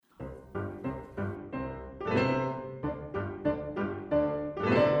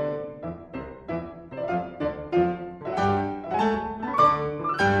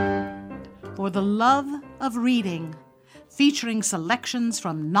the love of reading, featuring selections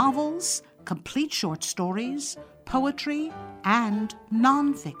from novels, complete short stories, poetry, and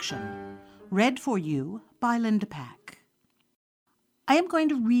nonfiction. Read for you by Linda Pack. I am going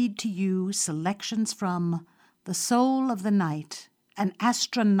to read to you selections from The Soul of the Night, an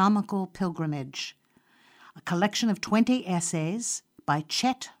Astronomical Pilgrimage, a collection of 20 essays by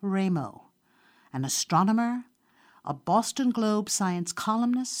Chet Ramo, an astronomer, a Boston Globe science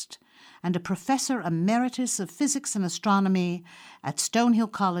columnist, and a professor emeritus of physics and astronomy at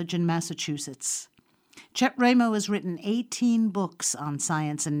Stonehill College in Massachusetts. Chet Ramo has written 18 books on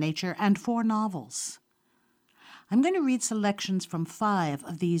science and nature and 4 novels. I'm going to read selections from 5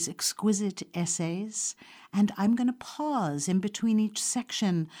 of these exquisite essays, and I'm going to pause in between each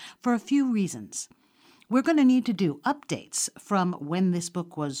section for a few reasons. We're going to need to do updates from when this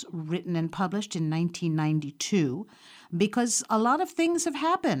book was written and published in 1992, because a lot of things have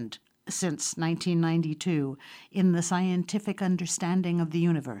happened since 1992 in the scientific understanding of the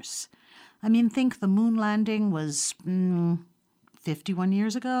universe. I mean, think the moon landing was 51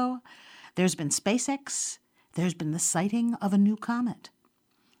 years ago. There's been SpaceX. There's been the sighting of a new comet.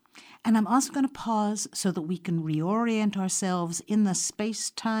 And I'm also going to pause so that we can reorient ourselves in the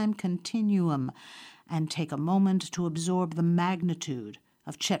space-time continuum and take a moment to absorb the magnitude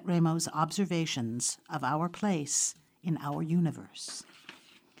of Chet Ramo's observations of our place in our universe.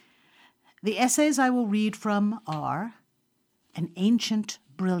 The essays I will read from are An Ancient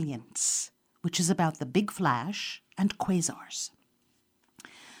Brilliance, which is about the Big Flash and quasars.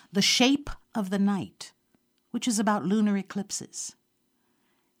 The Shape of the Night, which is about lunar eclipses.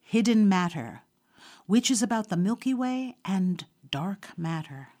 Hidden Matter, which is about the Milky Way and dark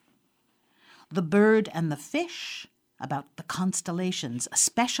matter. The Bird and the Fish, about the constellations,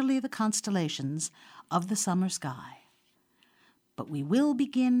 especially the constellations of the summer sky. But we will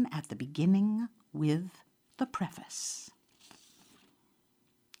begin at the beginning with the preface.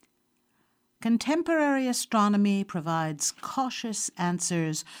 Contemporary astronomy provides cautious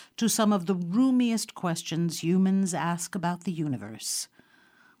answers to some of the roomiest questions humans ask about the universe.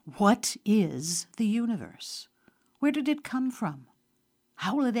 What is the universe? Where did it come from?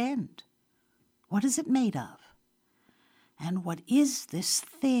 How will it end? What is it made of? And what is this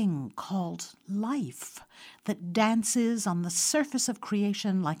thing called life that dances on the surface of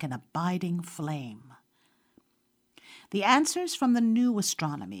creation like an abiding flame? The answers from the new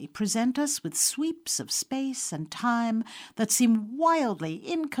astronomy present us with sweeps of space and time that seem wildly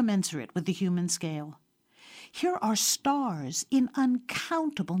incommensurate with the human scale. Here are stars in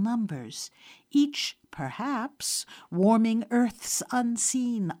uncountable numbers, each, perhaps, warming Earths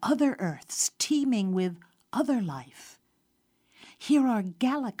unseen, other Earths teeming with other life. Here are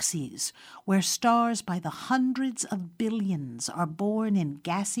galaxies where stars by the hundreds of billions are born in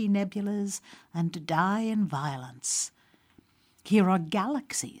gassy nebulas and die in violence. Here are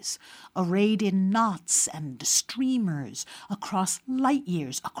galaxies arrayed in knots and streamers across light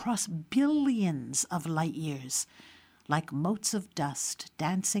years, across billions of light years, like motes of dust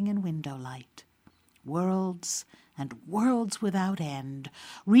dancing in window light. Worlds and worlds without end,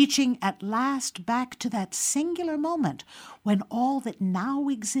 reaching at last back to that singular moment when all that now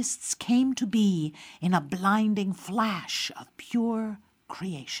exists came to be in a blinding flash of pure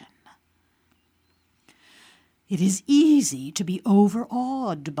creation. It is easy to be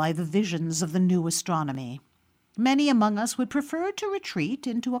overawed by the visions of the new astronomy. Many among us would prefer to retreat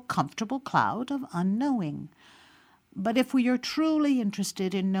into a comfortable cloud of unknowing. But if we are truly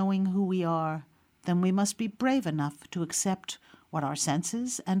interested in knowing who we are, then we must be brave enough to accept what our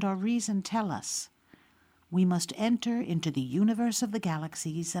senses and our reason tell us. We must enter into the universe of the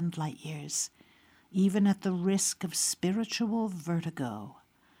galaxies and light years, even at the risk of spiritual vertigo,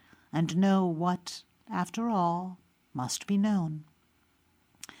 and know what, after all, must be known.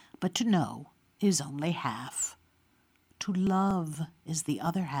 But to know is only half. To love is the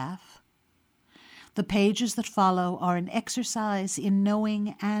other half. The pages that follow are an exercise in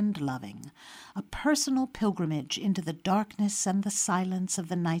knowing and loving, a personal pilgrimage into the darkness and the silence of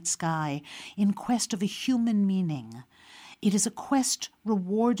the night sky in quest of a human meaning. It is a quest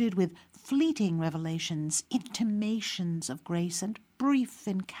rewarded with fleeting revelations, intimations of grace, and brief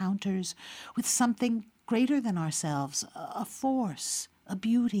encounters with something greater than ourselves, a force, a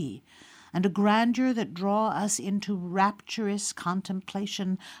beauty, and a grandeur that draw us into rapturous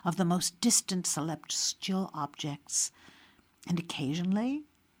contemplation of the most distant celestial objects. And occasionally,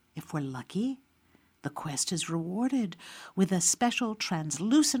 if we're lucky, the quest is rewarded with a special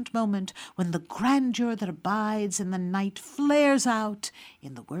translucent moment when the grandeur that abides in the night flares out,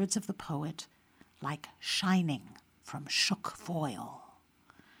 in the words of the poet, like shining from shook foil.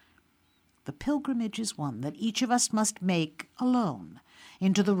 The the pilgrimage is one that each of us must make alone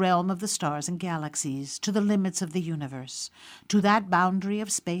into the realm of the stars and galaxies, to the limits of the universe, to that boundary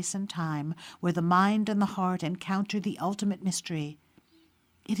of space and time where the mind and the heart encounter the ultimate mystery.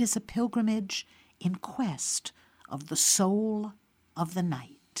 It is a pilgrimage in quest of the soul of the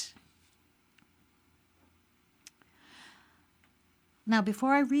night. Now,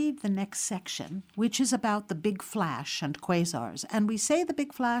 before I read the next section, which is about the big flash and quasars, and we say the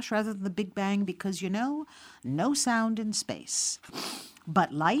big flash rather than the big bang because, no sound in space.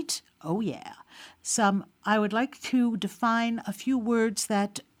 But light, oh yeah. I would like to define a few words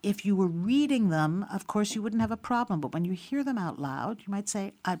that if you were reading them, of course you wouldn't have a problem, but when you hear them out loud, you might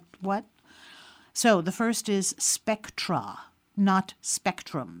say, what? So the first is spectra, not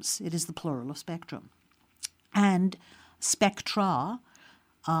spectrums. It is the plural of spectrum. And spectra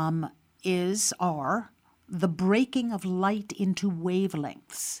are the breaking of light into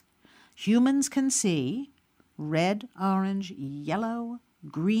wavelengths. Humans can see red, orange, yellow,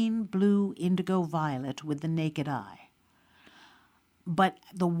 green, blue, indigo, violet with the naked eye. But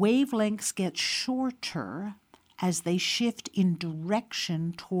the wavelengths get shorter as they shift in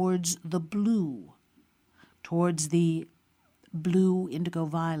direction towards the blue, indigo,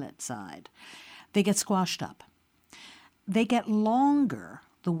 violet side. They get squashed up. They get longer,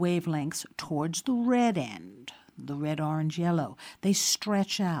 the wavelengths, towards the red end, the red, orange, yellow. They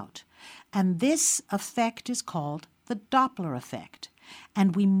stretch out. And this effect is called the Doppler effect.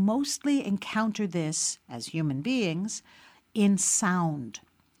 And we mostly encounter this, as human beings, in sound.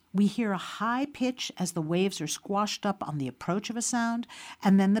 We hear a high pitch as the waves are squashed up on the approach of a sound,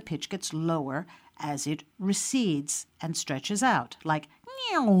 and then the pitch gets lower as it recedes and stretches out, like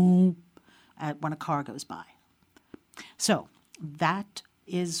meow, when a car goes by. So that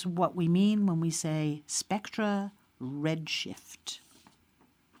is what we mean when we say spectra redshift.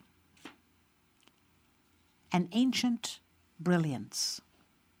 An ancient brilliance.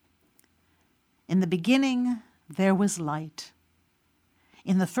 In the beginning, there was light.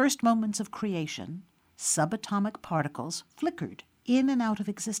 In the first moments of creation, subatomic particles flickered in and out of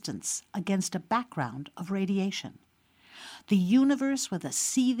existence against a background of radiation. The universe was a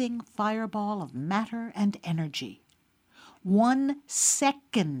seething fireball of matter and energy. 1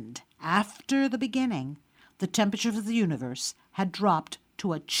 second after the beginning, the temperature of the universe had dropped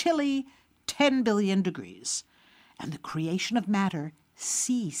to a chilly 10 billion degrees, and the creation of matter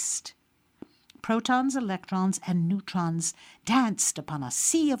ceased. Protons, electrons, and neutrons danced upon a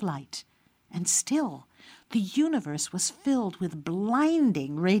sea of light, and still the universe was filled with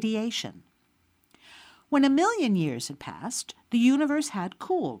blinding radiation. When 1,000,000 years had passed, the universe had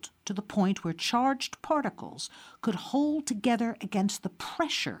cooled to the point where charged particles could hold together against the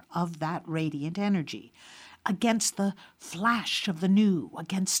pressure of that radiant energy, against the flash of the new,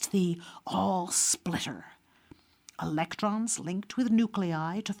 against the all-splitter. Electrons linked with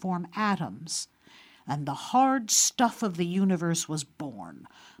nuclei to form atoms, and the hard stuff of the universe was born,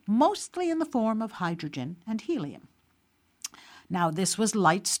 mostly in the form of hydrogen and helium. Now, this was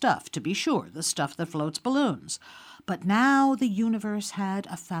light stuff, to be sure, the stuff that floats balloons. But now the universe had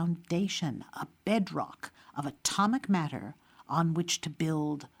a foundation, a bedrock of atomic matter on which to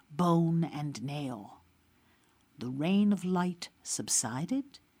build bone and nail. The rain of light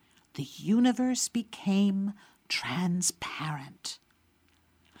subsided. The universe became transparent.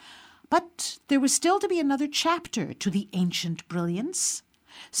 But there was still to be another chapter to the ancient brilliance.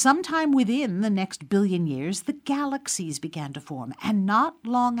 Sometime within the next 1,000,000,000 years, the galaxies began to form, and not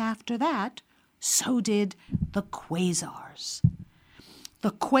long after that, so did the quasars.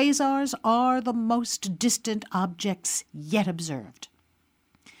 The quasars are the most distant objects yet observed.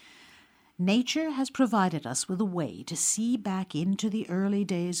 Nature has provided us with a way to see back into the early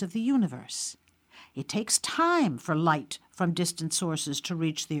days of the universe. It takes time for light from distant sources to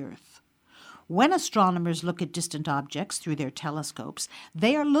reach the Earth. When astronomers look at distant objects through their telescopes,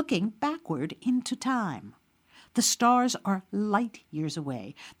 they are looking backward into time. The stars are light years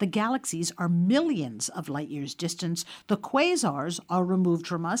away. The galaxies are millions of light years distant. The quasars are removed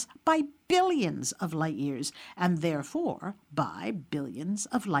from us by billions of light years, and therefore by billions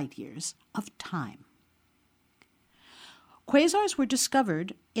of light years of time. Quasars were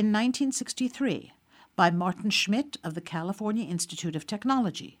discovered in 1963 by Martin Schmidt of the California Institute of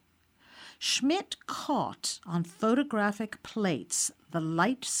Technology. Schmidt caught on photographic plates the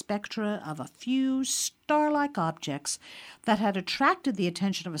light spectra of a few star-like objects that had attracted the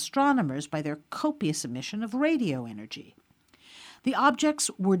attention of astronomers by their copious emission of radio energy. The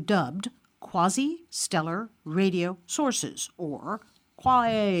objects were dubbed quasi-stellar radio sources, or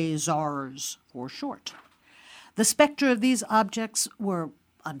quasars for short. The spectra of these objects were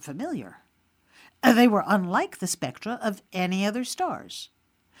unfamiliar. They were unlike the spectra of any other stars.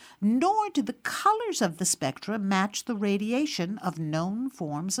 Nor did the colors of the spectra match the radiation of known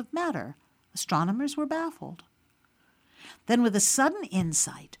forms of matter. Astronomers were baffled. Then, with a sudden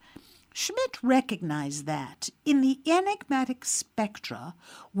insight, Schmidt recognized that in the enigmatic spectra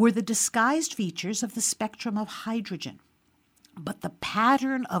were the disguised features of the spectrum of hydrogen. But the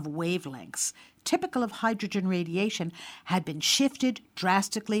pattern of wavelengths typical of hydrogen radiation had been shifted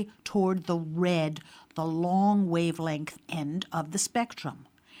drastically toward the red, the long wavelength end of the spectrum.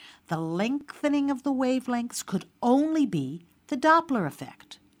 The lengthening of the wavelengths could only be the Doppler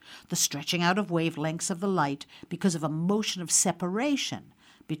effect, the stretching out of wavelengths of the light because of a motion of separation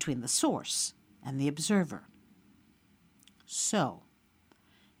between the source and the observer. So,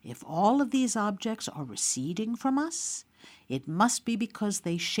 if all of these objects are receding from us, it must be because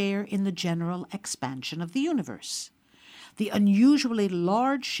they share in the general expansion of the universe. The unusually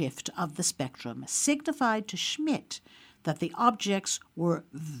large shift of the spectrum signified to Schmidt that the objects were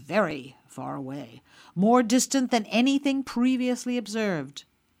very far away, more distant than anything previously observed.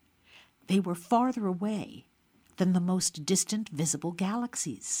 They were farther away than the most distant visible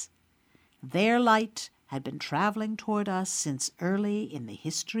galaxies. Their light had been traveling toward us since early in the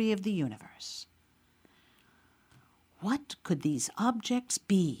history of the universe. What could these objects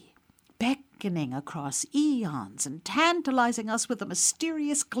be, beckoning across eons and tantalizing us with a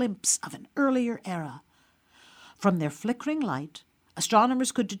mysterious glimpse of an earlier era? From their flickering light,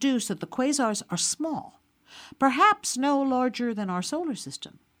 astronomers could deduce that the quasars are small, perhaps no larger than our solar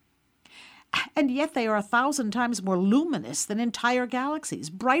system. And yet they are 1,000 times more luminous than entire galaxies,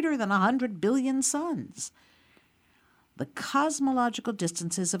 brighter than 100 billion suns. The cosmological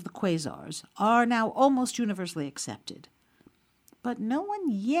distances of the quasars are now almost universally accepted. But no one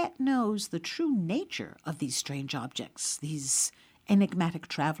yet knows the true nature of these strange objects, these enigmatic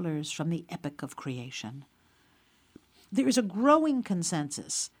travelers from the epoch of creation. There is a growing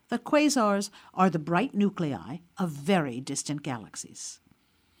consensus that quasars are the bright nuclei of very distant galaxies.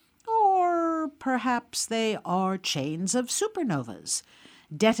 Or perhaps they are chains of supernovas,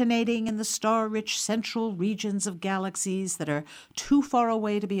 detonating in the star-rich central regions of galaxies that are too far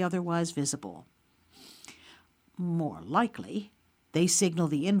away to be otherwise visible. More likely, they signal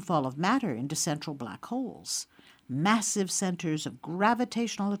the infall of matter into central black holes, massive centers of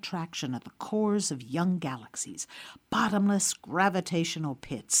gravitational attraction at the cores of young galaxies, bottomless gravitational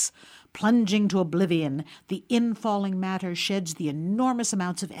pits. Plunging to oblivion, the infalling matter sheds the enormous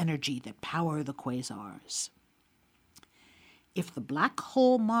amounts of energy that power the quasars. If the black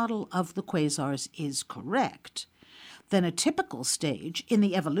hole model of the quasars is correct, then a typical stage in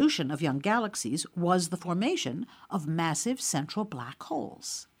the evolution of young galaxies was the formation of massive central black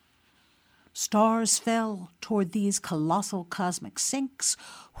holes. Stars fell toward these colossal cosmic sinks,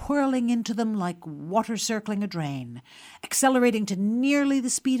 whirling into them like water circling a drain, accelerating to nearly the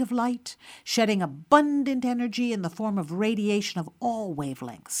speed of light, shedding abundant energy in the form of radiation of all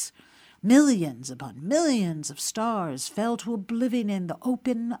wavelengths. Millions upon millions of stars fell to oblivion in the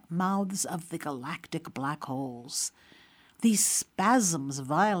open mouths of the galactic black holes. These spasms of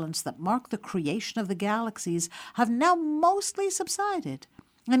violence that mark the creation of the galaxies have now mostly subsided,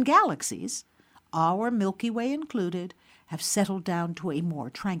 and galaxies, our Milky Way included, have settled down to a more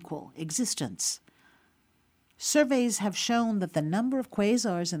tranquil existence. Surveys have shown that the number of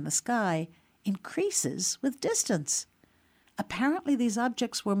quasars in the sky increases with distance. Apparently, these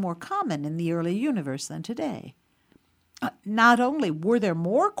objects were more common in the early universe than today. Not only were there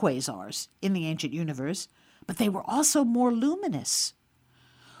more quasars in the ancient universe, but they were also more luminous.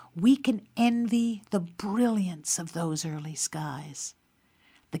 We can envy the brilliance of those early skies.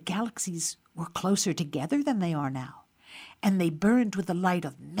 The galaxies were closer together than they are now, and they burned with the light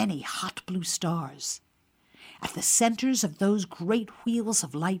of many hot blue stars. At the centers of those great wheels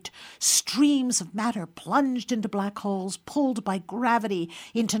of light, streams of matter plunged into black holes, pulled by gravity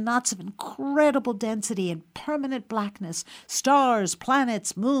into knots of incredible density and permanent blackness. Stars,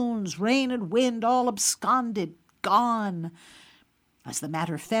 planets, moons, rain and wind all absconded, gone. As the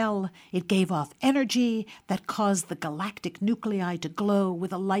matter fell, it gave off energy that caused the galactic nuclei to glow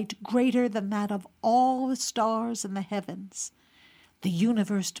with a light greater than that of all the stars in the heavens. The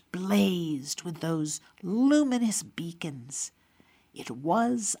universe blazed with those luminous beacons. It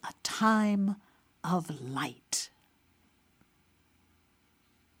was a time of light.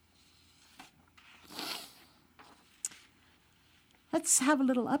 Let's have a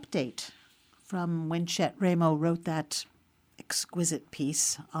little update from when Chet Ramo wrote that exquisite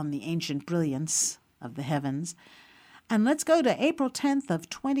piece on the ancient brilliance of the heavens. And let's go to April 10th of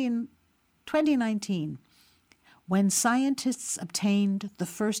 2019. When scientists obtained the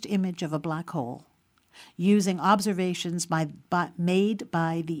first image of a black hole using observations made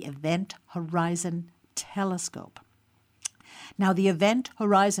by the Event Horizon Telescope. Now, the Event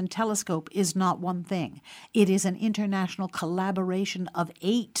Horizon Telescope is not one thing. It is an international collaboration of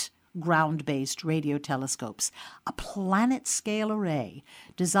 8 ground-based radio telescopes, a planet-scale array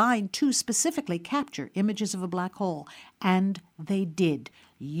designed to specifically capture images of a black hole. And they did.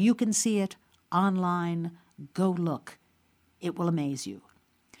 You can see it online. Go look. It will amaze you.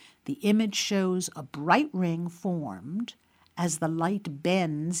 The image shows a bright ring formed as the light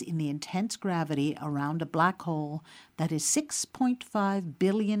bends in the intense gravity around a black hole that is 6.5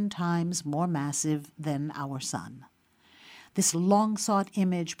 billion times more massive than our Sun. This long-sought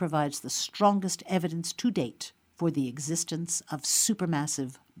image provides the strongest evidence to date for the existence of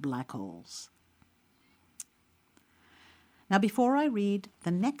supermassive black holes. Now, before I read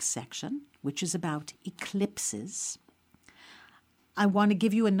the next section, which is about eclipses, I want to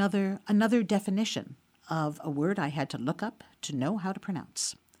give you another definition of a word I had to look up to know how to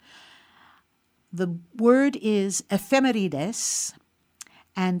pronounce. The word is ephemerides,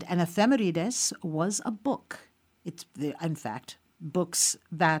 and an ephemerides was a book. It's, in fact, books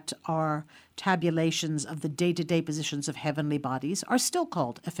that are tabulations of the day-to-day positions of heavenly bodies are still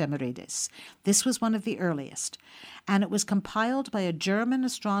called ephemerides. This was one of the earliest, and it was compiled by a German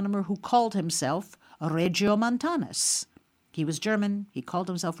astronomer who called himself Regiomontanus. He was German. He called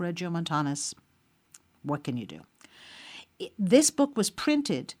himself Regiomontanus. What can you do? This book was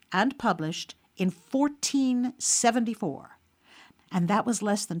printed and published in 1474. And that was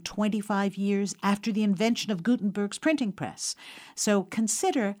less than 25 years after the invention of Gutenberg's printing press. So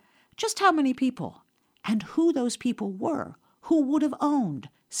consider just how many people and who those people were who would have owned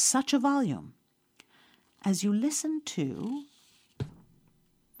such a volume. As you listen to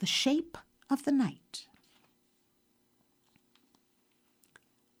The Shape of the Night.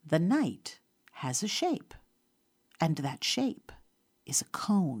 The night has a shape, and that shape is a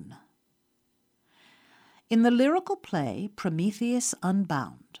cone. In the lyrical play Prometheus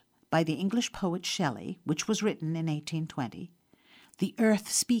Unbound by the English poet Shelley, which was written in 1820, the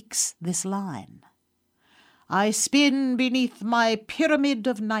earth speaks this line: I spin beneath my pyramid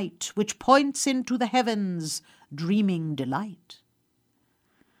of night, which points into the heavens, dreaming delight.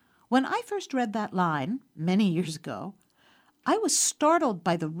 When I first read that line, many years ago, I was startled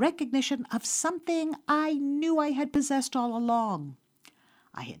by the recognition of something I knew I had possessed all along.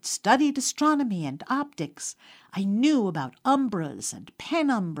 I had studied astronomy and optics. I knew about umbras and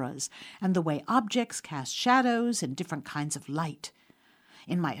penumbras and the way objects cast shadows in different kinds of light.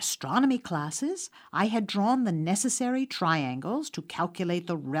 In my astronomy classes, I had drawn the necessary triangles to calculate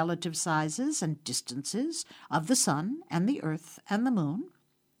the relative sizes and distances of the sun and the earth and the moon.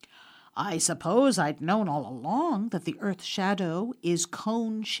 I suppose I'd known all along that the Earth's shadow is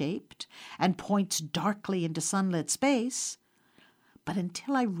cone-shaped and points darkly into sunlit space. But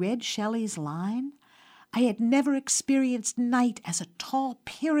until I read Shelley's line, I had never experienced night as a tall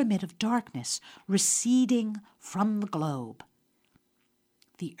pyramid of darkness receding from the globe.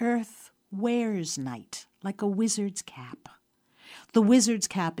 The Earth wears night like a wizard's cap. The wizard's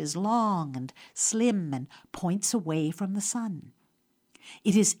cap is long and slim and points away from the sun.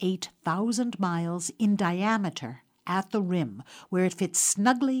 It is 8,000 miles in diameter at the rim, where it fits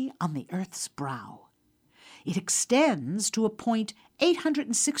snugly on the Earth's brow. It extends to a point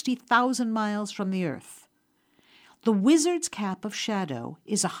 860,000 miles from the Earth. The wizard's cap of shadow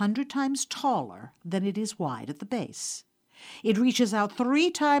is 100 times taller than it is wide at the base. It reaches out 3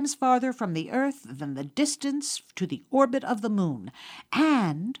 times farther from the Earth than the distance to the orbit of the Moon.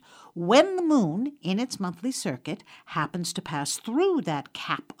 And when the Moon, in its monthly circuit, happens to pass through that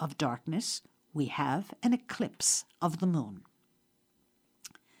cap of darkness, we have an eclipse of the Moon.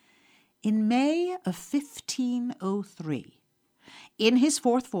 In May of 1503, in his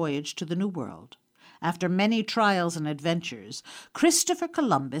 4th voyage to the New World, after many trials and adventures, Christopher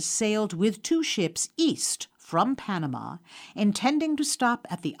Columbus sailed with 2 ships east from Panama, intending to stop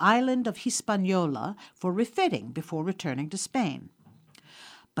at the island of Hispaniola for refitting before returning to Spain.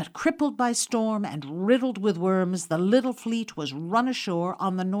 But crippled by storm and riddled with worms, the little fleet was run ashore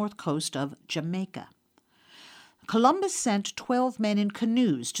on the north coast of Jamaica. Columbus sent 12 men in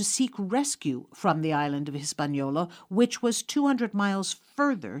canoes to seek rescue from the island of Hispaniola, which was 200 miles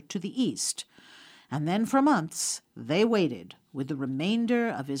further to the east. And then for months they waited. With the remainder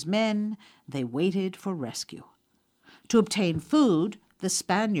of his men, they waited for rescue. To obtain food, the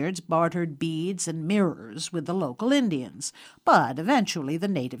Spaniards bartered beads and mirrors with the local Indians, but eventually the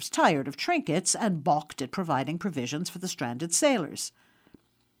natives tired of trinkets and balked at providing provisions for the stranded sailors.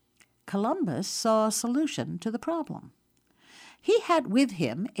 Columbus saw a solution to the problem. He had with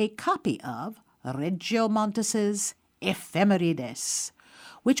him a copy of Regiomontanus's Ephemerides,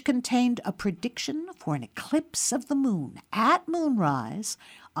 which contained a prediction for an eclipse of the moon at moonrise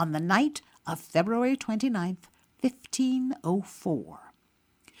on the night of February 29th, 1504.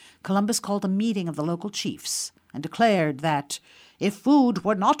 Columbus called a meeting of the local chiefs and declared that if food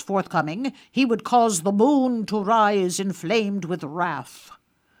were not forthcoming, he would cause the moon to rise inflamed with wrath.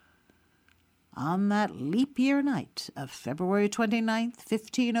 On that leap year night of February 29th,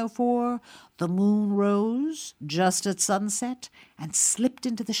 1504, the moon rose just at sunset and slipped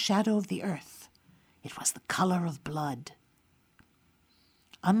into the shadow of the earth. It was the color of blood.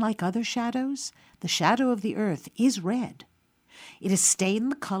 Unlike other shadows, the shadow of the earth is red. It is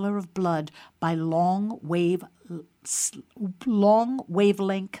stained the color of blood by long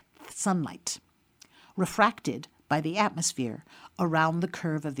wavelength sunlight, refracted by the atmosphere around the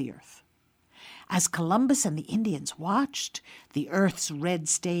curve of the earth. As Columbus and the Indians watched, the earth's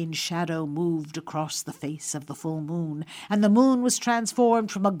red-stained shadow moved across the face of the full moon, and the moon was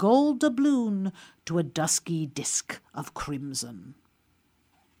transformed from a gold doubloon to a dusky disk of crimson.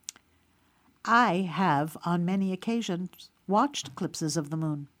 I have, on many occasions, watched eclipses of the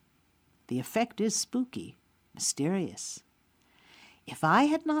moon. The effect is spooky, mysterious. If I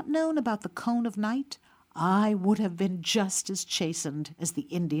had not known about the cone of night, I would have been just as chastened as the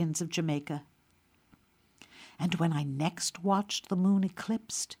Indians of Jamaica. And when I next watched the moon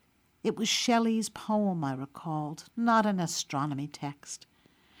eclipsed, it was Shelley's poem I recalled, not an astronomy text.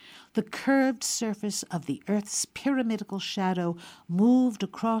 The curved surface of the earth's pyramidical shadow moved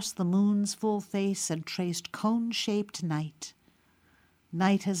across the moon's full face and traced cone-shaped night.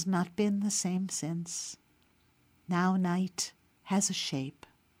 Night has not been the same since. Now night has a shape.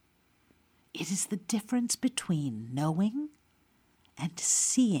 It is the difference between knowing and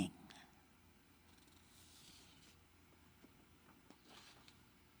seeing.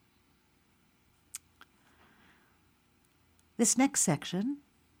 This next section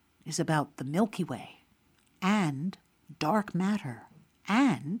is about the Milky Way and dark matter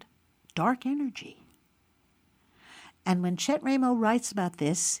and dark energy. And when Chet Ramo writes about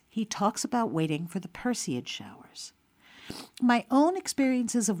this, he talks about waiting for the Perseid showers. My own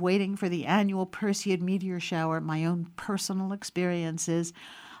experiences of waiting for the annual Perseid meteor shower, my own personal experiences,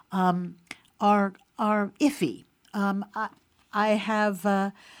 are iffy. I have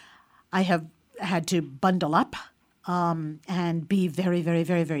had to bundle up and be very, very,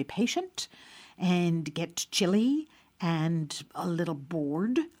 very, very patient and get chilly and a little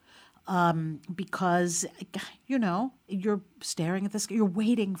bored because, you're staring at this, you're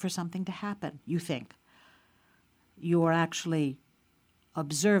waiting for something to happen, you think. You're actually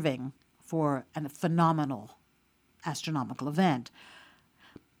observing for a phenomenal astronomical event.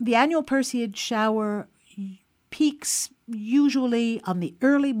 The annual Perseid shower peaks usually on the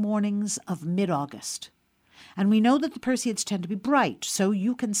early mornings of mid-August. And we know that the Perseids tend to be bright, so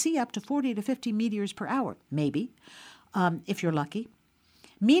you can see up to 40 to 50 meteors per hour, maybe, if you're lucky.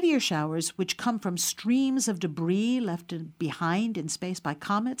 Meteor showers, which come from streams of debris left behind in space by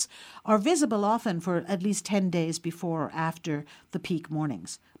comets, are visible often for at least 10 days before or after the peak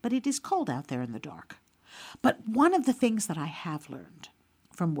mornings. But it is cold out there in the dark. But one of the things that I have learned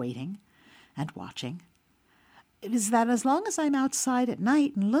from waiting and watching is that as long as I'm outside at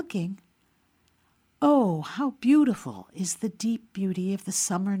night and looking, oh, how beautiful is the deep beauty of the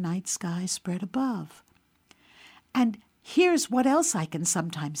summer night sky spread above. And here's what else I can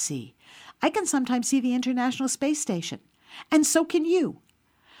sometimes see. I can sometimes see the International Space Station, and so can you.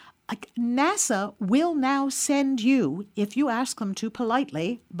 NASA will now send you, if you ask them to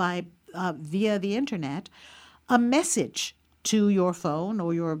politely via the internet, a message to your phone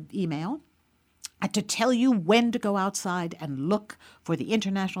or your email to tell you when to go outside and look for the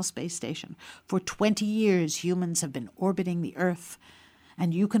International Space Station. For 20 years, humans have been orbiting the Earth,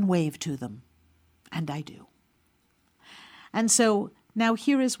 and you can wave to them. And I do. And so now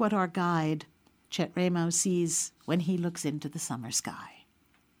here is what our guide, Chet Ramo, sees when he looks into the summer sky.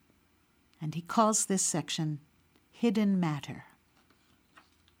 And he calls this section Hidden Matter.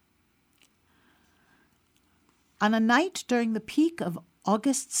 On a night during the peak of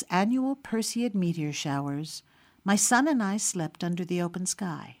August's annual Perseid meteor showers, my son and I slept under the open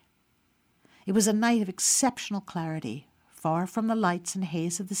sky. It was a night of exceptional clarity, far from the lights and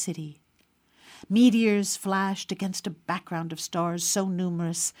haze of the city. Meteors flashed against a background of stars so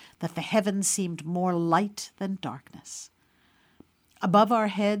numerous that the heavens seemed more light than darkness. Above our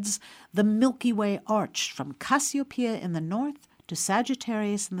heads, the Milky Way arched from Cassiopeia in the north to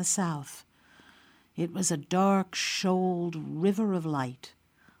Sagittarius in the south. It was a dark, shoaled river of light,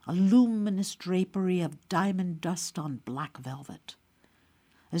 a luminous drapery of diamond dust on black velvet.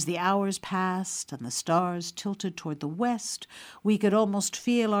 As the hours passed and the stars tilted toward the west, we could almost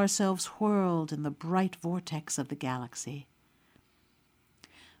feel ourselves whirled in the bright vortex of the galaxy.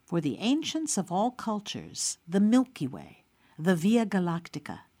 For the ancients of all cultures, the Milky Way, the Via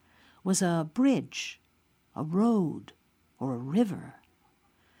Galactica, was a bridge, a road, or a river.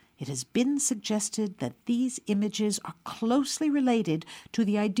 It has been suggested that these images are closely related to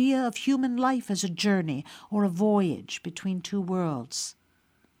the idea of human life as a journey or a voyage between two worlds.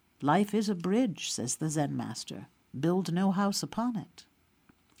 Life is a bridge, says the Zen master. Build no house upon it.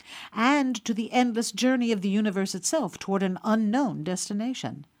 And to the endless journey of the universe itself toward an unknown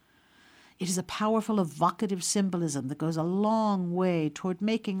destination. It is a powerful evocative symbolism that goes a long way toward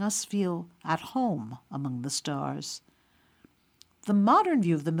making us feel at home among the stars. The modern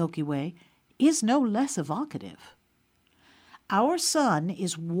view of the Milky Way is no less evocative. Our sun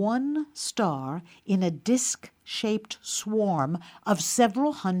is one star in a disk-shaped swarm of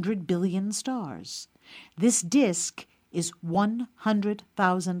several 100 billion stars. This disk is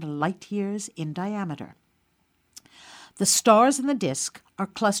 100,000 light-years in diameter. The stars in the disk are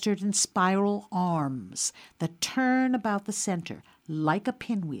clustered in spiral arms that turn about the center like a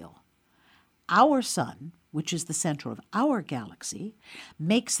pinwheel. Our sun, which is the center of our galaxy,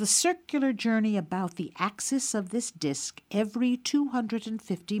 makes the circular journey about the axis of this disk every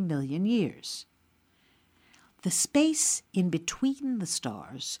 250 million years. The space in between the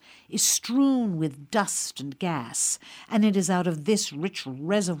stars is strewn with dust and gas, and it is out of this rich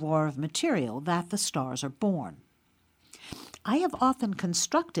reservoir of material that the stars are born. I have often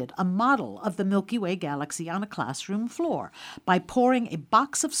constructed a model of the Milky Way galaxy on a classroom floor by pouring a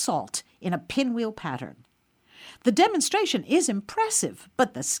box of salt in a pinwheel pattern. The demonstration is impressive,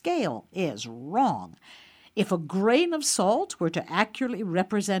 but the scale is wrong. If a grain of salt were to accurately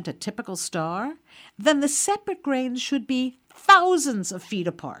represent a typical star, then the separate grains should be thousands of feet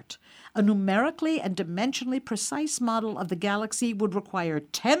apart. A numerically and dimensionally precise model of the galaxy would require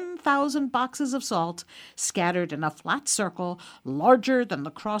 10,000 boxes of salt scattered in a flat circle larger than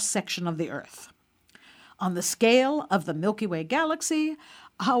the cross-section of the Earth. On the scale of the Milky Way galaxy,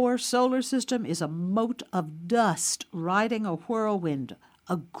 our solar system is a mote of dust riding a whirlwind,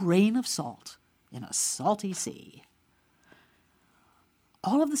 a grain of salt in a salty sea.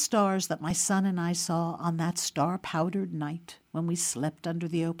 All of the stars that my son and I saw on that star-powdered night when we slept under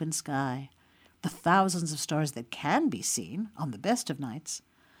the open sky, the thousands of stars that can be seen on the best of nights,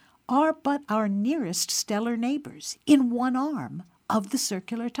 are but our nearest stellar neighbors in one arm of the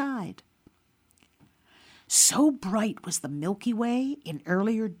circular tide. So bright was the Milky Way in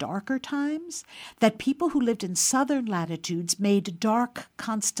earlier, darker times that people who lived in southern latitudes made dark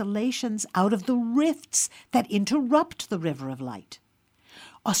constellations out of the rifts that interrupt the river of light.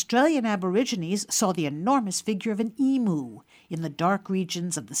 Australian Aborigines saw the enormous figure of an emu in the dark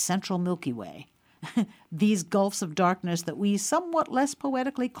regions of the central Milky Way, these gulfs of darkness that we somewhat less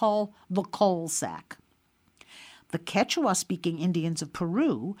poetically call the coal sack. The Quechua-speaking Indians of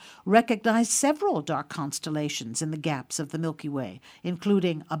Peru recognized several dark constellations in the gaps of the Milky Way,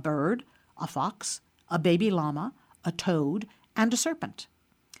 including a bird, a fox, a baby llama, a toad, and a serpent.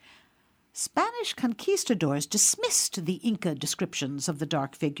 Spanish conquistadors dismissed the Inca descriptions of the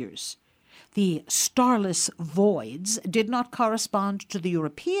dark figures. The starless voids did not correspond to the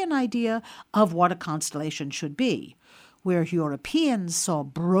European idea of what a constellation should be. Where Europeans saw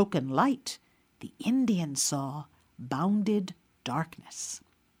broken light, the Indians saw bounded darkness.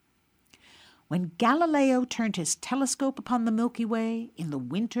 When Galileo turned his telescope upon the Milky Way in the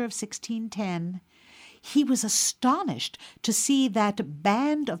winter of 1610, he was astonished to see that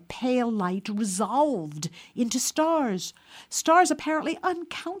band of pale light resolved into stars, stars apparently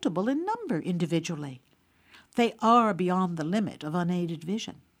uncountable in number individually. They are beyond the limit of unaided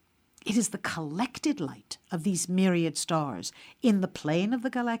vision. It is the collected light of these myriad stars in the plane of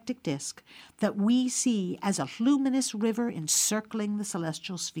the galactic disk that we see as a luminous river encircling the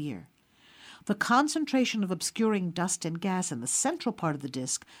celestial sphere. The concentration of obscuring dust and gas in the central part of the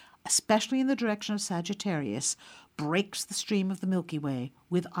disk, especially in the direction of Sagittarius, breaks the stream of the Milky Way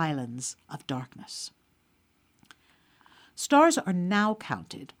with islands of darkness. Stars are now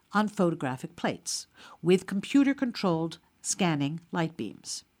counted on photographic plates with computer-controlled scanning light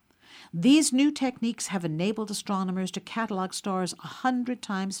beams. These new techniques have enabled astronomers to catalog stars 100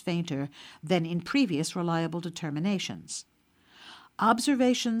 times fainter than in previous reliable determinations.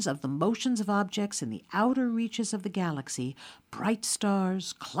 Observations of the motions of objects in the outer reaches of the galaxy, bright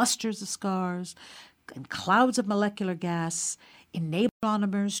stars, clusters of stars, and clouds of molecular gas, enable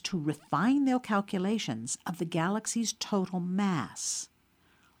astronomers to refine their calculations of the galaxy's total mass.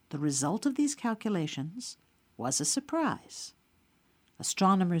 The result of these calculations was a surprise.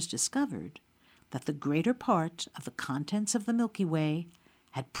 astronomers discovered that the greater part of the contents of the Milky Way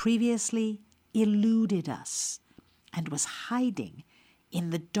had previously eluded us and was hiding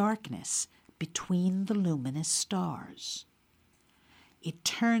in the darkness between the luminous stars. It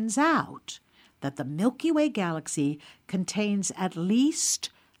turns out that the Milky Way galaxy contains at least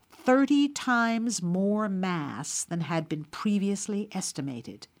 30 times more mass than had been previously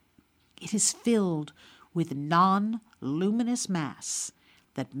estimated. It is filled with non-luminous mass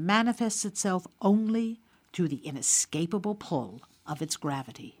that manifests itself only through the inescapable pull of its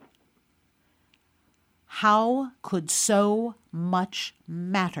gravity. How could so much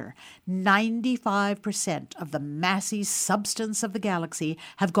matter, 95% of the massy substance of the galaxy,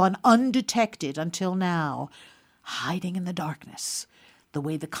 have gone undetected until now, hiding in the darkness, the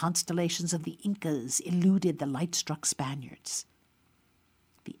way the constellations of the Incas eluded the light-struck Spaniards?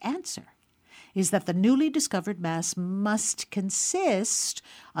 The answer is that the newly discovered mass must consist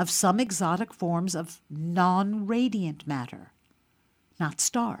of some exotic forms of non-radiant matter, not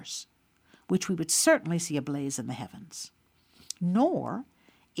stars, which we would certainly see ablaze in the heavens, nor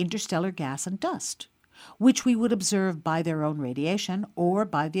interstellar gas and dust, which we would observe by their own radiation or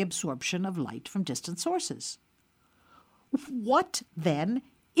by the absorption of light from distant sources. What, then,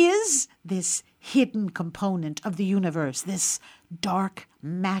 is this hidden component of the universe, this dark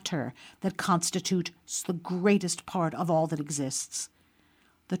matter that constitutes the greatest part of all that exists?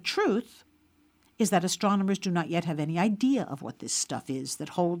 The truth is that astronomers do not yet have any idea of what this stuff is that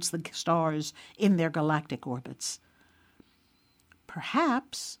holds the stars in their galactic orbits.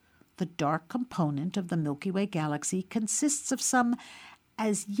 Perhaps the dark component of the Milky Way galaxy consists of some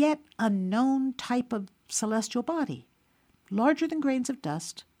as yet unknown type of celestial body, larger than grains of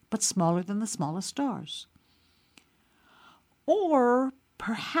dust, but smaller than the smallest stars. Or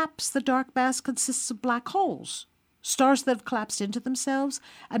perhaps the dark mass consists of black holes, stars that have collapsed into themselves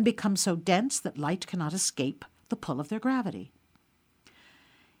and become so dense that light cannot escape the pull of their gravity.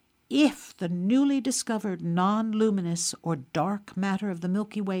 If the newly discovered non-luminous or dark matter of the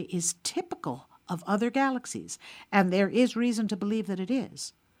Milky Way is typical of other galaxies, and there is reason to believe that it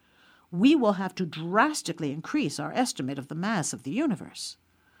is, we will have to drastically increase our estimate of the mass of the universe.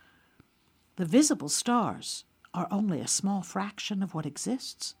 The visible stars are only a small fraction of what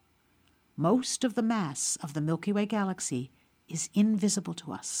exists. Most of the mass of the Milky Way galaxy is invisible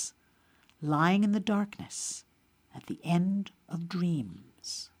to us, lying in the darkness at the end of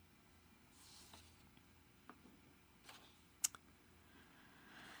dreams.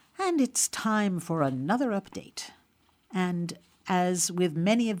 And it's time for another update. And as with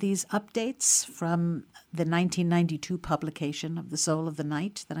many of these updates from the 1992 publication of The Soul of the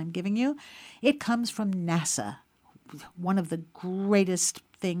Night that I'm giving you, it comes from NASA, one of the greatest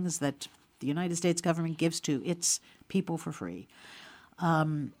things that the United States government gives to its people for free.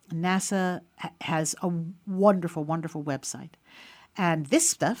 NASA has a wonderful, wonderful website. And this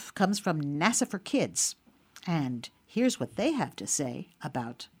stuff comes from NASA for Kids. And here's what they have to say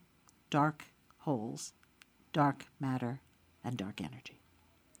about dark holes, dark matter, and dark energy.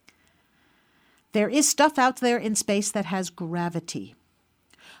 There is stuff out there in space that has gravity.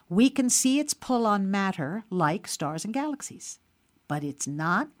 We can see its pull on matter like stars and galaxies, but it's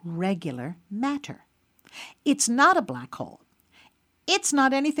not regular matter. It's not a black hole. It's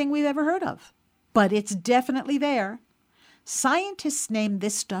not anything we've ever heard of, but it's definitely there. Scientists name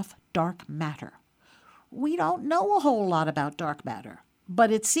this stuff dark matter. We don't know a whole lot about dark matter,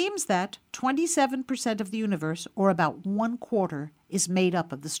 but it seems that 27% of the universe, or about 1/4, is made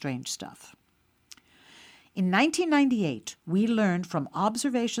up of the strange stuff. In 1998, we learned from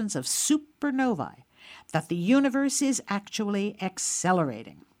observations of supernovae that the universe is actually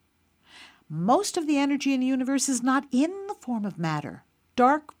accelerating. Most of the energy in the universe is not in the form of matter,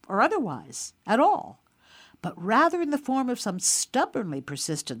 dark or otherwise, at all, but rather in the form of some stubbornly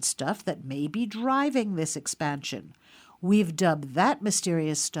persistent stuff that may be driving this expansion. We've dubbed that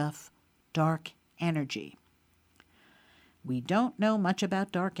mysterious stuff dark energy. We don't know much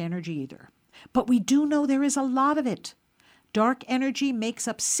about dark energy either, but we do know there is a lot of it. Dark energy makes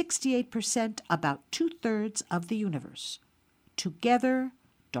up 68%, about 2/3 of the universe. Together,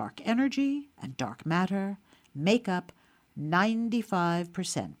 dark energy and dark matter make up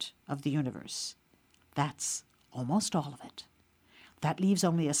 95% of the universe. That's almost all of it. That leaves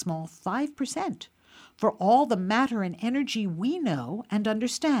only a small 5% for all the matter and energy we know and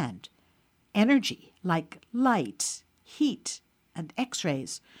understand. Energy like light, heat, and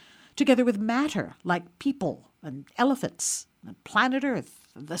X-rays, together with matter like people and elephants and planet Earth,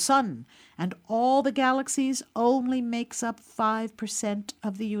 the sun, and all the galaxies only makes up 5%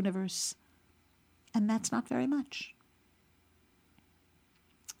 of the universe. And that's not very much.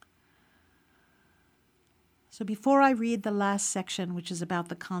 So before I read the last section, which is about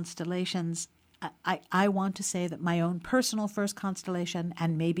the constellations, I want to say that my own personal first constellation,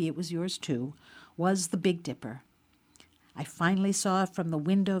 and maybe it was yours too, was the Big Dipper. I finally saw it from the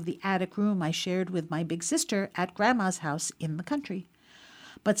window of the attic room I shared with my big sister at Grandma's house in the country.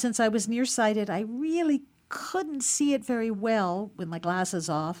 But since I was nearsighted, I really couldn't see it very well with my glasses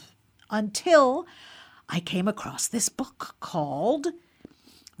off until I came across this book called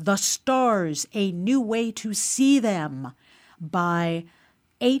The Stars, A New Way to See Them by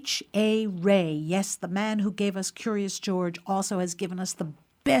H.A. Rey. Yes, the man who gave us Curious George also has given us the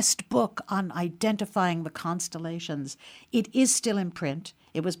best book on identifying the constellations. It is still in print.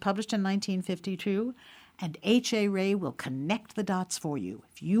 It was published in 1952, and H.A. Rey will connect the dots for you.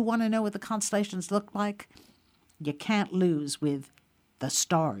 If you want to know what the constellations look like, you can't lose with The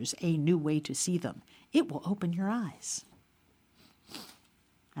Stars, A New Way to See Them. It will open your eyes.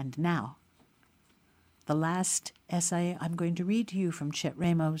 And now, the last essay I'm going to read to you from Chet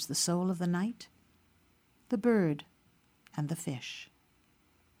Ramos' The Soul of the Night, The Bird and the Fish.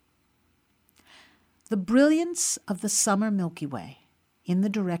 The brilliance of the summer Milky Way in the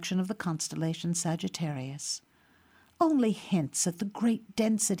direction of the constellation Sagittarius only hints at the great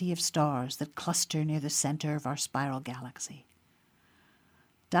density of stars that cluster near the center of our spiral galaxy.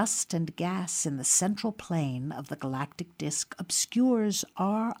 Dust and gas in the central plane of the galactic disk obscures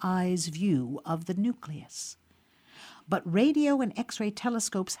our eye's view of the nucleus. But radio and X-ray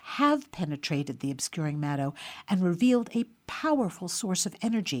telescopes have penetrated the obscuring matter and revealed a powerful source of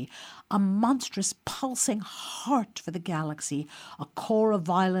energy, a monstrous pulsing heart for the galaxy, a core of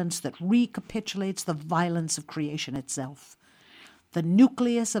violence that recapitulates the violence of creation itself. The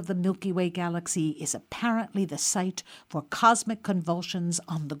nucleus of the Milky Way galaxy is apparently the site for cosmic convulsions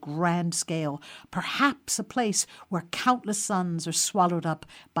on the grand scale, perhaps a place where countless suns are swallowed up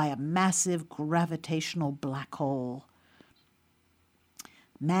by a massive gravitational black hole.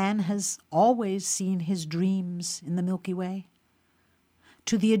 Man has always seen his dreams in the Milky Way.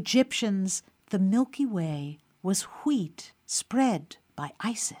 To the Egyptians, the Milky Way was wheat spread by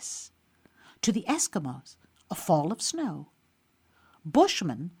Isis. To the Eskimos, a fall of snow.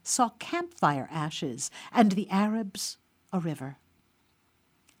 Bushmen saw campfire ashes, and the Arabs, a river.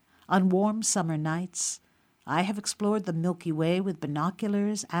 On warm summer nights, I have explored the Milky Way with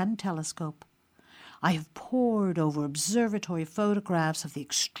binoculars and telescope. I have pored over observatory photographs of the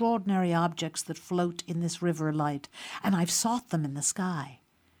extraordinary objects that float in this river light, and I've sought them in the sky.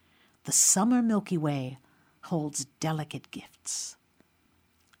 The summer Milky Way holds delicate gifts.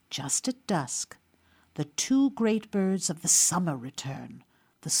 Just at dusk, the two great birds of the summer return,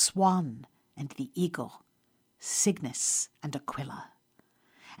 the swan and the eagle, Cygnus and Aquila,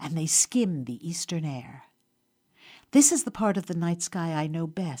 and they skim the eastern air. This is the part of the night sky I know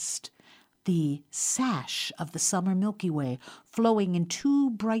best, the sash of the summer Milky Way, flowing in two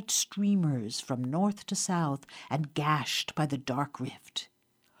bright streamers from north to south and gashed by the dark rift.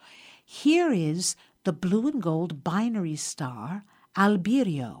 Here is the blue and gold binary star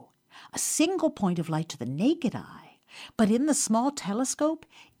Albireo, a single point of light to the naked eye, but in the small telescope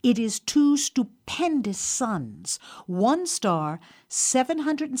it is two stupendous suns, one star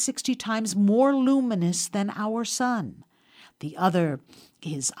 760 times more luminous than our sun. The other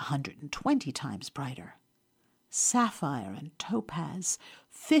is 120 times brighter. Sapphire and topaz,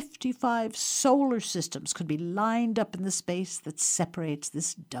 55 solar systems could be lined up in the space that separates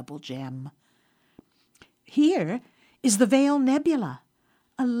this double gem. Here is the Veil Nebula,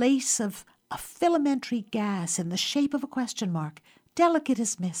 a lace of a filamentary gas in the shape of a question mark, delicate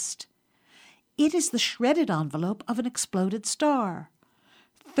as mist. It is the shredded envelope of an exploded star.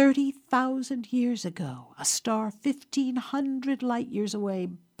 30,000 years ago, a star 1,500 light-years away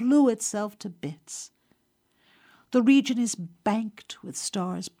blew itself to bits. The region is banked with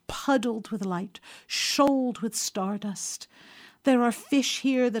stars, puddled with light, shoaled with stardust. There are fish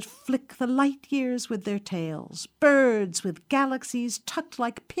here that flick the light years with their tails, birds with galaxies tucked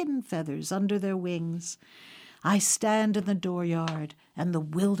like pin feathers under their wings. I stand in the dooryard, and the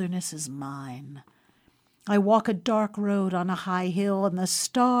wilderness is mine. I walk a dark road on a high hill, and the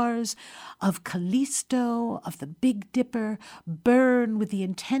stars of Callisto, of the Big Dipper, burn with the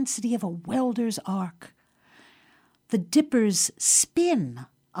intensity of a welder's arc. The dippers spin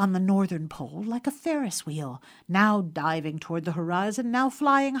on the northern pole like a Ferris wheel, now diving toward the horizon, now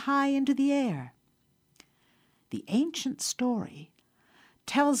flying high into the air. The ancient story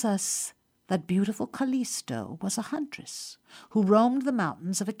tells us that beautiful Callisto was a huntress who roamed the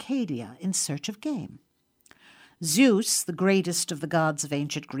mountains of Acadia in search of game. Zeus, the greatest of the gods of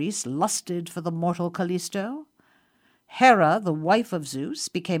ancient Greece, lusted for the mortal Callisto. Hera, the wife of Zeus,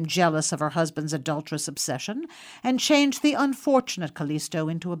 became jealous of her husband's adulterous obsession and changed the unfortunate Callisto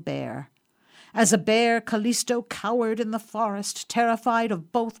into a bear. As a bear, Callisto cowered in the forest, terrified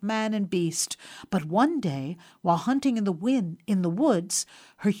of both man and beast. But one day, while hunting in the woods,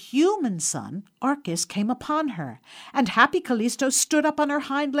 her human son, Arcas, came upon her, and happy Callisto stood up on her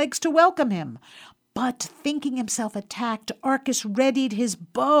hind legs to welcome him. But thinking himself attacked, Arcas readied his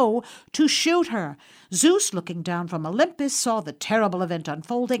bow to shoot her. Zeus, looking down from Olympus, saw the terrible event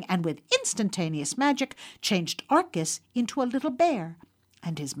unfolding, and with instantaneous magic changed Arcas into a little bear,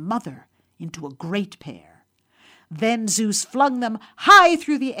 and his mother into a great pair. Then Zeus flung them high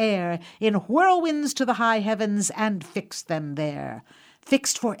through the air, in whirlwinds to the high heavens, and fixed them there,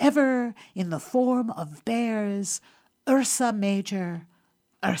 fixed forever in the form of bears, Ursa Major,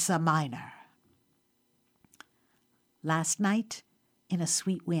 Ursa Minor. Last night, in a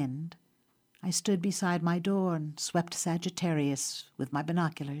sweet wind, I stood beside my door and swept Sagittarius with my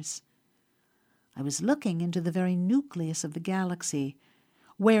binoculars. I was looking into the very nucleus of the galaxy,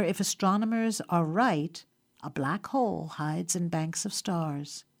 where, if astronomers are right, a black hole hides in banks of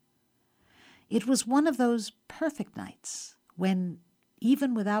stars. It was one of those perfect nights when,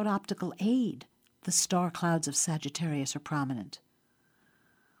 even without optical aid, the star clouds of Sagittarius are prominent.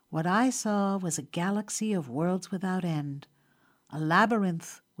 What I saw was a galaxy of worlds without end, a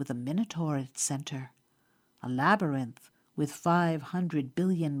labyrinth with a minotaur at its center, a labyrinth with 500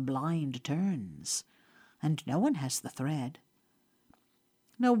 billion blind turns, and no one has the thread.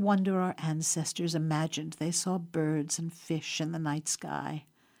 No wonder our ancestors imagined they saw birds and fish in the night sky,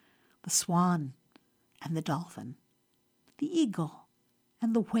 the swan and the dolphin, the eagle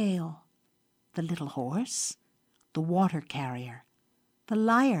and the whale, the little horse, the water carrier, the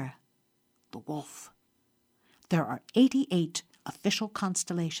lyre, the wolf. There are 88 official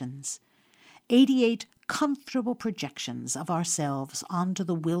constellations, 88 comfortable projections of ourselves onto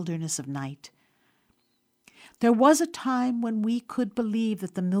the wilderness of night. There was a time when we could believe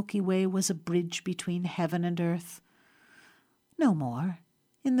that the Milky Way was a bridge between heaven and earth. No more.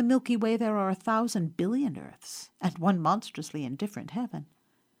 In the Milky Way there are 1,000 billion earths, and one monstrously indifferent heaven.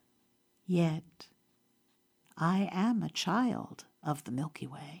 Yet I am a child of the Milky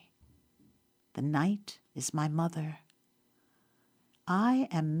Way. The night is my mother. I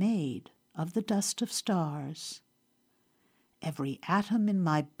am made of the dust of stars. Every atom in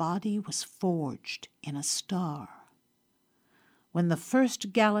my body was forged in a star. When the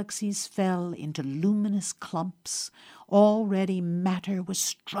first galaxies fell into luminous clumps, already matter was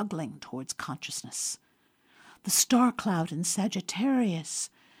struggling towards consciousness. The star cloud in Sagittarius,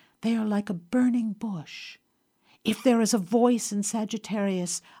 they are like a burning bush. If there is a voice in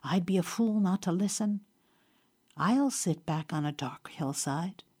Sagittarius, I'd be a fool not to listen. I'll sit back on a dark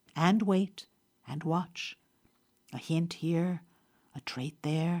hillside and wait and watch. A hint here, a trait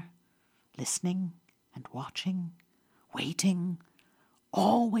there, listening and watching, waiting,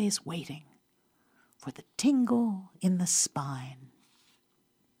 always waiting for the tingle in the spine.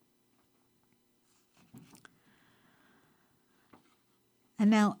 And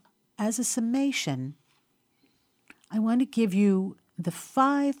now, as a summation, I want to give you the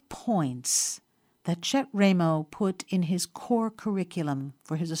 5 points that Chet Ramo put in his core curriculum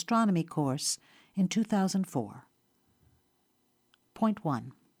for his astronomy course in 2004. Point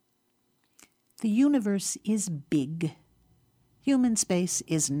 1. The universe is big. Human space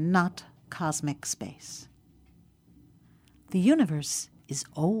is not cosmic space. The universe is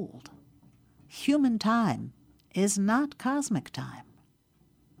old. Human time is not cosmic time.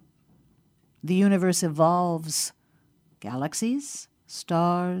 The universe evolves galaxies,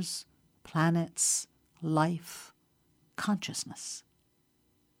 stars, planets, life, consciousness.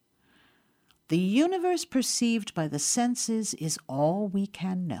 The universe perceived by the senses is all we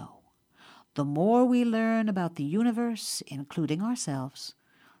can know. The more we learn about the universe, including ourselves,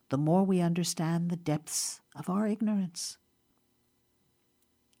 the more we understand the depths of our ignorance.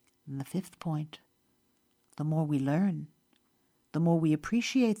 And the 5th point, the more we learn, the more we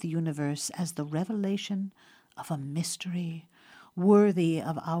appreciate the universe as the revelation of a mystery worthy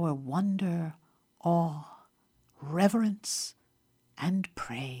of our wonder, awe, reverence, and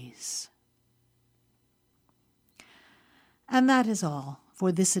praise. And that is all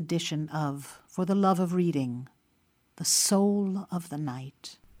for this edition of For the Love of Reading, The Soul of the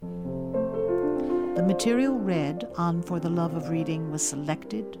Night. The material read on For the Love of Reading was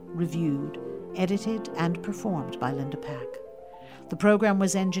selected, reviewed, edited, and performed by Linda Pack. The program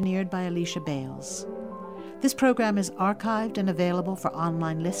was engineered by Alicia Bales. This program is archived and available for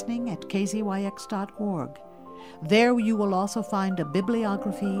online listening at kzyx.org. There you will also find a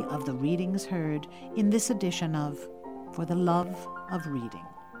bibliography of the readings heard in this edition of for the love of reading.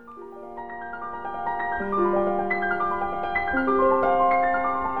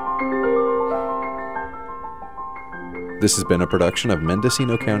 This has been a production of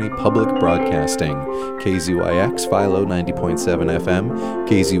Mendocino County Public Broadcasting, KZYX Philo 90.7 FM,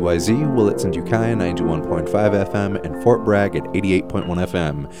 KZYZ Willits and Ukiah 91.5 FM, and Fort Bragg at 88.1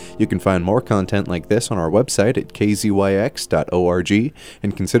 FM. You can find more content like this on our website at kzyx.org,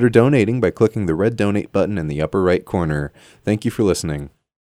 and consider donating by clicking the red donate button in the upper right corner. Thank you for listening.